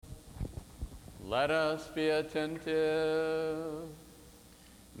Let us be attentive.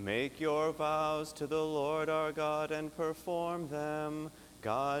 Make your vows to the Lord our God and perform them.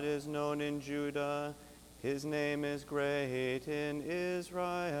 God is known in Judah. His name is great in Israel.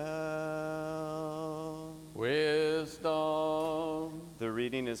 Wisdom. The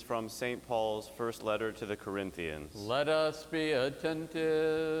reading is from St. Paul's first letter to the Corinthians. Let us be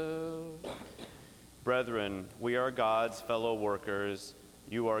attentive. Brethren, we are God's fellow workers.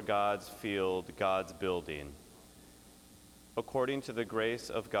 You are God's field, God's building. According to the grace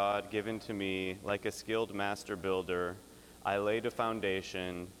of God given to me, like a skilled master builder, I laid a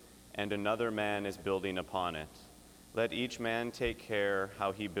foundation, and another man is building upon it. Let each man take care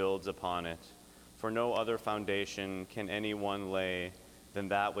how he builds upon it. For no other foundation can anyone lay than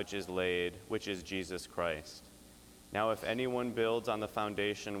that which is laid, which is Jesus Christ. Now if anyone builds on the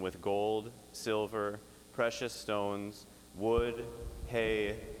foundation with gold, silver, precious stones, wood,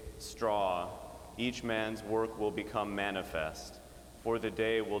 hay, straw, each man's work will become manifest, for the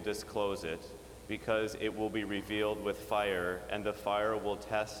day will disclose it, because it will be revealed with fire, and the fire will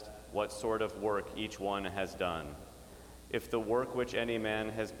test what sort of work each one has done. If the work which any man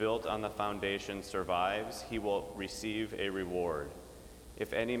has built on the foundation survives, he will receive a reward.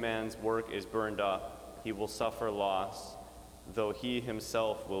 If any man's work is burned up, he will suffer loss, though he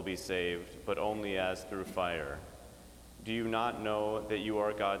himself will be saved, but only as through fire. Do you not know that you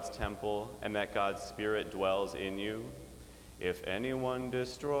are God's temple and that God's Spirit dwells in you? If anyone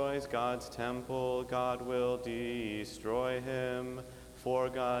destroys God's temple, God will destroy him, for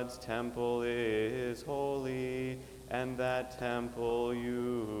God's temple is holy, and that temple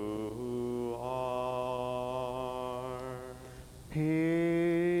you are.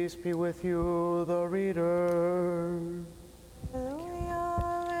 Peace be with you, the reader.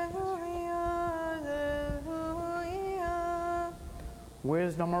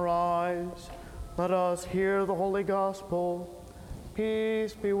 Wisdom arise, let us hear the Holy Gospel.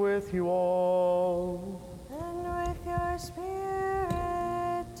 Peace be with you all. And with your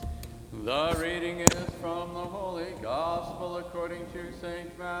spirit. The reading is from the Holy Gospel according to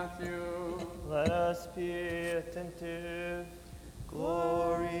St. Matthew. Let us be attentive.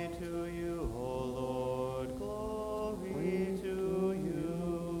 Glory to you, O Lord, glory to you.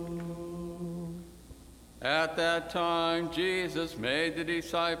 At that time, Jesus made the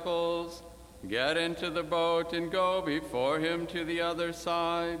disciples get into the boat and go before him to the other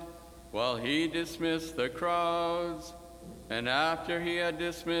side, while he dismissed the crowds. And after he had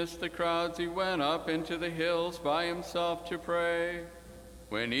dismissed the crowds, he went up into the hills by himself to pray.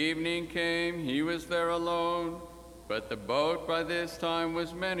 When evening came, he was there alone, but the boat by this time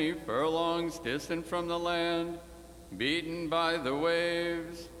was many furlongs distant from the land, beaten by the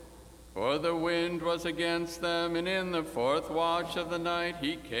waves. For the wind was against them, and in the fourth watch of the night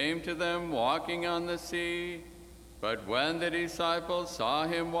he came to them walking on the sea. But when the disciples saw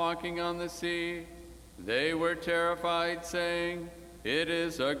him walking on the sea, they were terrified, saying, "It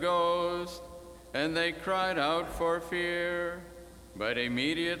is a ghost," and they cried out for fear. But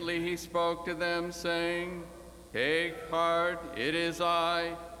immediately he spoke to them, saying, "Take heart, it is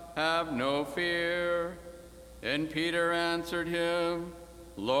I, have no fear." And Peter answered him,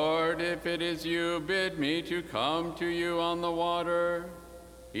 "Lord, if it is you, bid me to come to you on the water."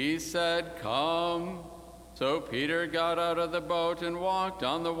 He said, "Come." So Peter got out of the boat and walked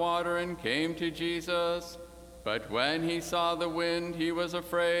on the water and came to Jesus. But when he saw the wind, he was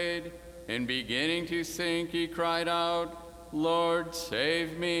afraid, and beginning to sink, he cried out, "Lord,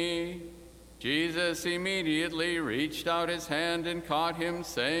 save me." Jesus immediately reached out his hand and caught him,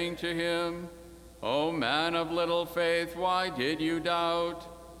 saying to him, "O man of little faith, why did you doubt?"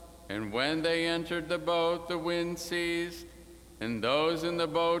 And when they entered the boat, the wind ceased, and those in the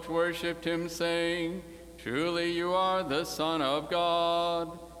boat worshipped him, saying, "Truly you are the Son of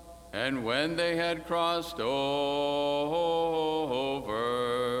God." And when they had crossed over,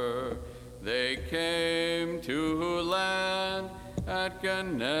 they came to land at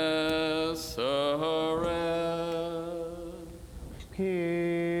Gennesaret.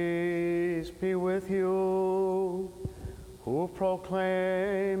 Peace be with you, who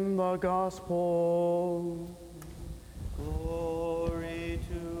proclaim the gospel. Glory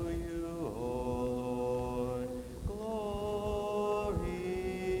to you, O Lord, glory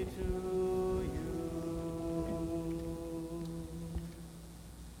to you.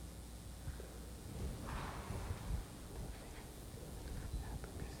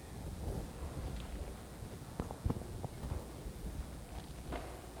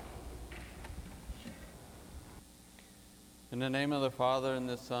 In the name of the Father, and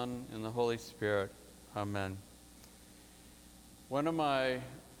the Son, and the Holy Spirit. Amen. One of my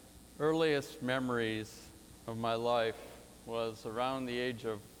earliest memories of my life was around the age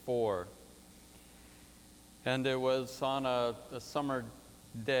of 4. And it was on a summer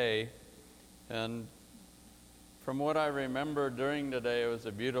day, and from what I remember during the day, it was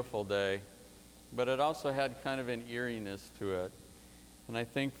a beautiful day, but it also had kind of an eeriness to it. And I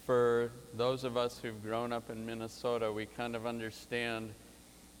think for those of us who've grown up in Minnesota, we kind of understand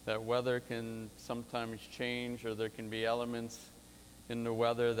that weather can sometimes change, or there can be elements in the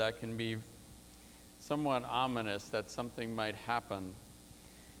weather that can be somewhat ominous, that something might happen.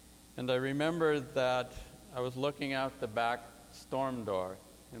 And I remember that I was looking out the back storm door,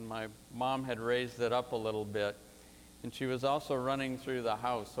 and my mom had raised it up a little bit, and she was also running through the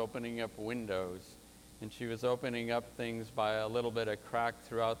house, opening up windows, and she was opening up things by a little bit of crack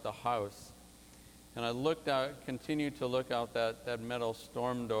throughout the house. And I looked out, continued to look out that metal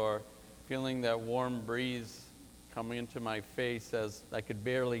storm door, feeling that warm breeze coming into my face as I could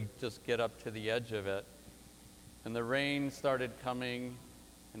barely just get up to the edge of it. And the rain started coming,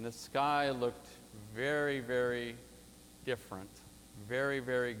 and the sky looked very, very different, very,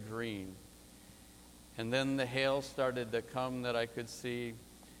 very green. And then the hail started to come that I could see,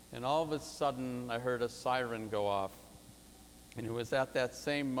 and all of a sudden I heard a siren go off. And it was at that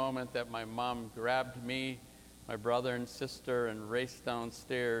same moment that my mom grabbed me, my brother and sister, and raced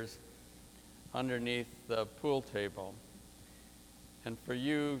downstairs underneath the pool table. And for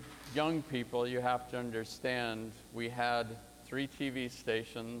you young people, you have to understand, we had 3 TV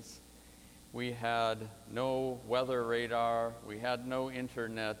stations, we had no weather radar, we had no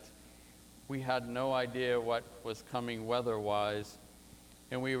internet, we had no idea what was coming weather-wise,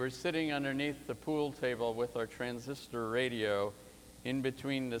 and we were sitting underneath the pool table with our transistor radio in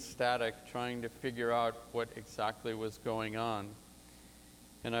between the static, trying to figure out what exactly was going on.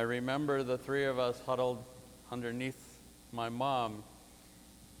 And I remember the 3 of us huddled underneath my mom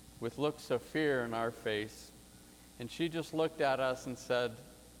with looks of fear in our face, and she just looked at us and said,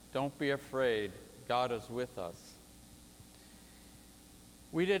 "Don't be afraid, God is with us."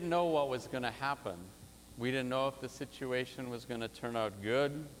 We didn't know what was going to happen. We didn't know if the situation was going to turn out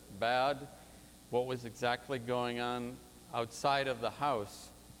good, bad, what was exactly going on outside of the house.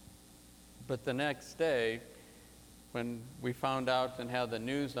 But the next day, when we found out and had the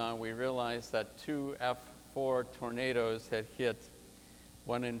news on, we realized that 2 F4 tornadoes had hit,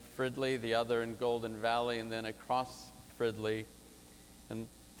 one in Fridley, the other in Golden Valley, and then across Fridley. And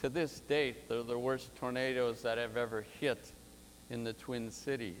to this date, they're the worst tornadoes that have ever hit in the Twin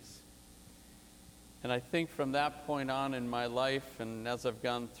Cities. And I think from that point on in my life, and as I've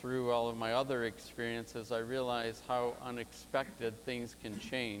gone through all of my other experiences, I realize how unexpected things can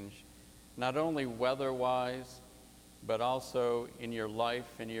change, not only weather-wise, but also in your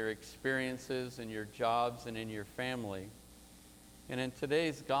life, in your experiences, in your jobs, and in your family. And in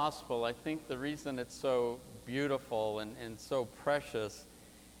today's gospel, I think the reason it's so beautiful and so precious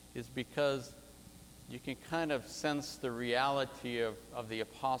is because you can kind of sense the reality of the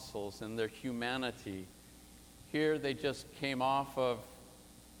apostles and their humanity. Here they just came off of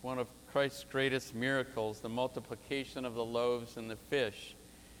one of Christ's greatest miracles, the multiplication of the loaves and the fish.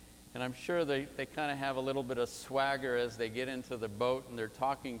 And I'm sure they kind of have a little bit of swagger as they get into the boat and they're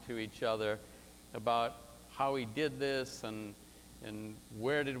talking to each other about how he did this and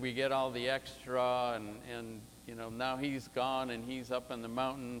where did we get all the extra, and you know, now he's gone and he's up in the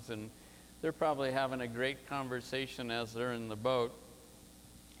mountains, and they're probably having a great conversation as they're in the boat.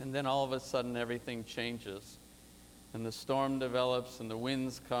 And then all of a sudden everything changes, and the storm develops and the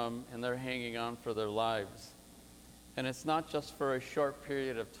winds come, and they're hanging on for their lives. And it's not just for a short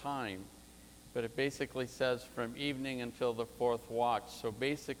period of time, but it basically says from evening until the 4th watch. So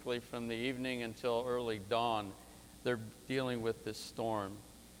basically from the evening until early dawn, they're dealing with this storm.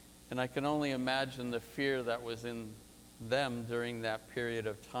 And I can only imagine the fear that was in them during that period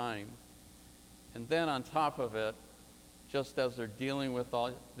of time. And then on top of it, just as they're dealing with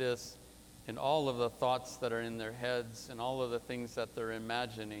all this and all of the thoughts that are in their heads and all of the things that they're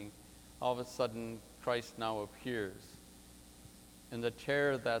imagining, all of a sudden Christ now appears. And the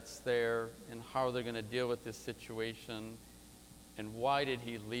terror that's there and how they're going to deal with this situation and why did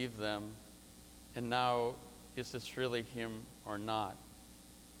he leave them, and now is this really him or not?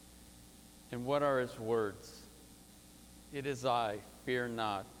 And what are his words? It is I, fear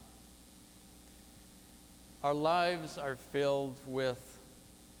not. Our lives are filled with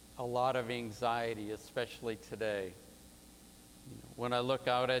a lot of anxiety, especially today. When I look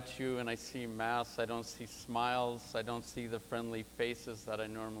out at you and I see masks, I don't see smiles, I don't see the friendly faces that I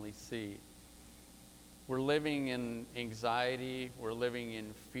normally see. We're living in anxiety, we're living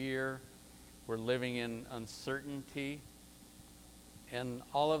in fear, we're living in uncertainty. And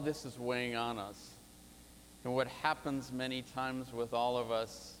all of this is weighing on us. And what happens many times with all of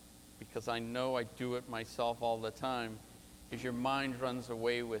us, because I know I do it myself all the time, is your mind runs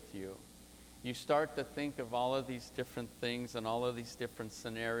away with you. You start to think of all of these different things and all of these different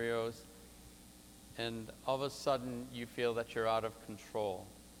scenarios, and all of a sudden you feel that you're out of control.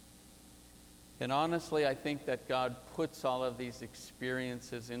 And honestly, I think that God puts all of these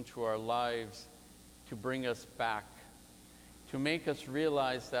experiences into our lives to bring us back, to make us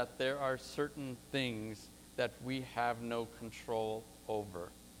realize that there are certain things that we have no control over.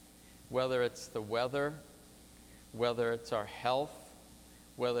 Whether it's the weather, whether it's our health,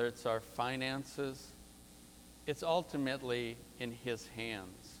 whether it's our finances, it's ultimately in His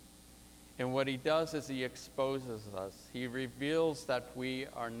hands. And what He does is He exposes us. He reveals that we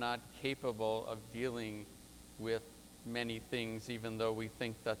are not capable of dealing with many things, even though we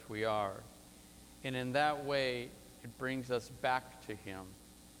think that we are. And in that way, it brings us back to Him,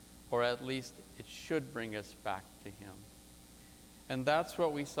 or at least it should bring us back to Him. And that's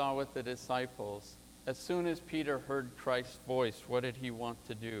what we saw with the disciples. As soon as Peter heard Christ's voice, what did he want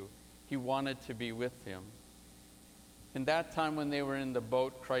to do? He wanted to be with Him. In that time when they were in the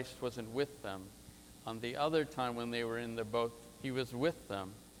boat, Christ wasn't with them. On the other time when they were in the boat, He was with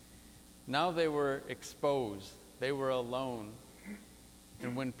them. Now they were exposed. They were alone.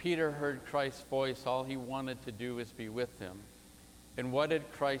 And when Peter heard Christ's voice, all he wanted to do was be with Him. And what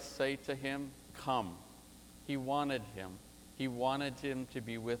did Christ say to him? Come. He wanted him. He wanted him to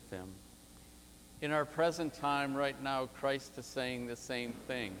be with him. In our present time right now, Christ is saying the same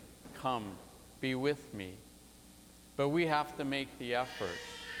thing. Come, be with me. But we have to make the effort.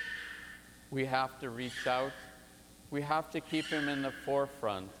 We have to reach out. We have to keep Him in the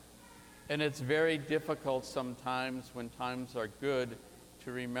forefront. And it's very difficult sometimes when times are good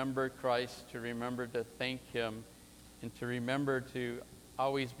to remember Christ, to remember to thank Him, and to remember to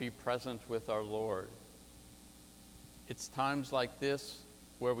always be present with our Lord. It's times like this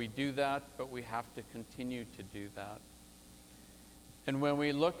where we do that, but we have to continue to do that. And when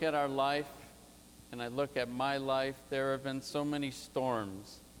we look at our life, and I look at my life, there have been so many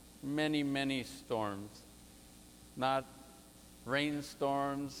storms, many, many storms. Not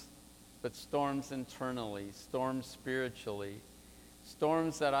rainstorms, but storms internally, storms spiritually,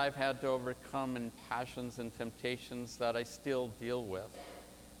 storms that I've had to overcome, and passions and temptations that I still deal with.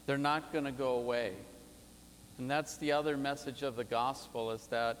 They're not going to go away. And that's the other message of the gospel, is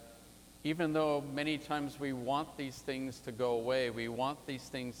that even though many times we want these things to go away, we want these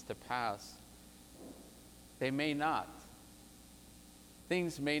things to pass, they may not.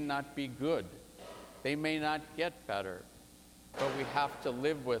 Things may not be good. They may not get better. But we have to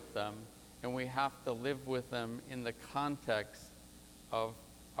live with them, and we have to live with them in the context of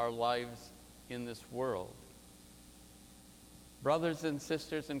our lives in this world. Brothers and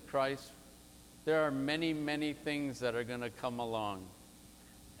sisters in Christ, there are many, many things that are going to come along.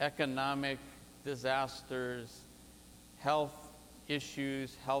 Economic disasters, health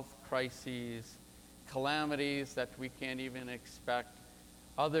issues, health crises, calamities that we can't even expect,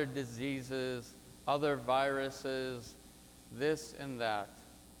 other diseases, other viruses, this and that.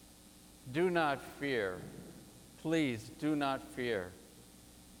 Do not fear. Please do not fear.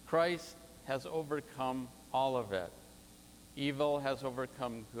 Christ has overcome all of it. Evil has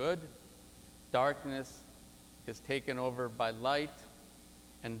overcome good. Darkness is taken over by light,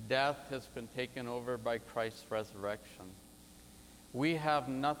 and death has been taken over by Christ's resurrection. We have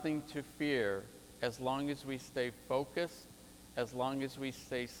nothing to fear as long as we stay focused, as long as we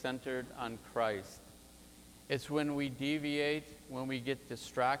stay centered on Christ. It's when we deviate, when we get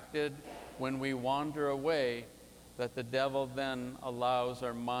distracted, when we wander away, that the devil then allows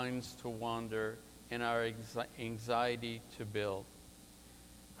our minds to wander and our anxiety to build.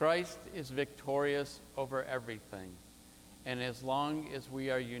 Christ is victorious over everything. And as long as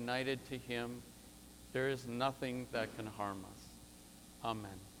we are united to Him, there is nothing that can harm us.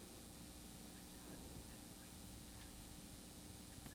 Amen.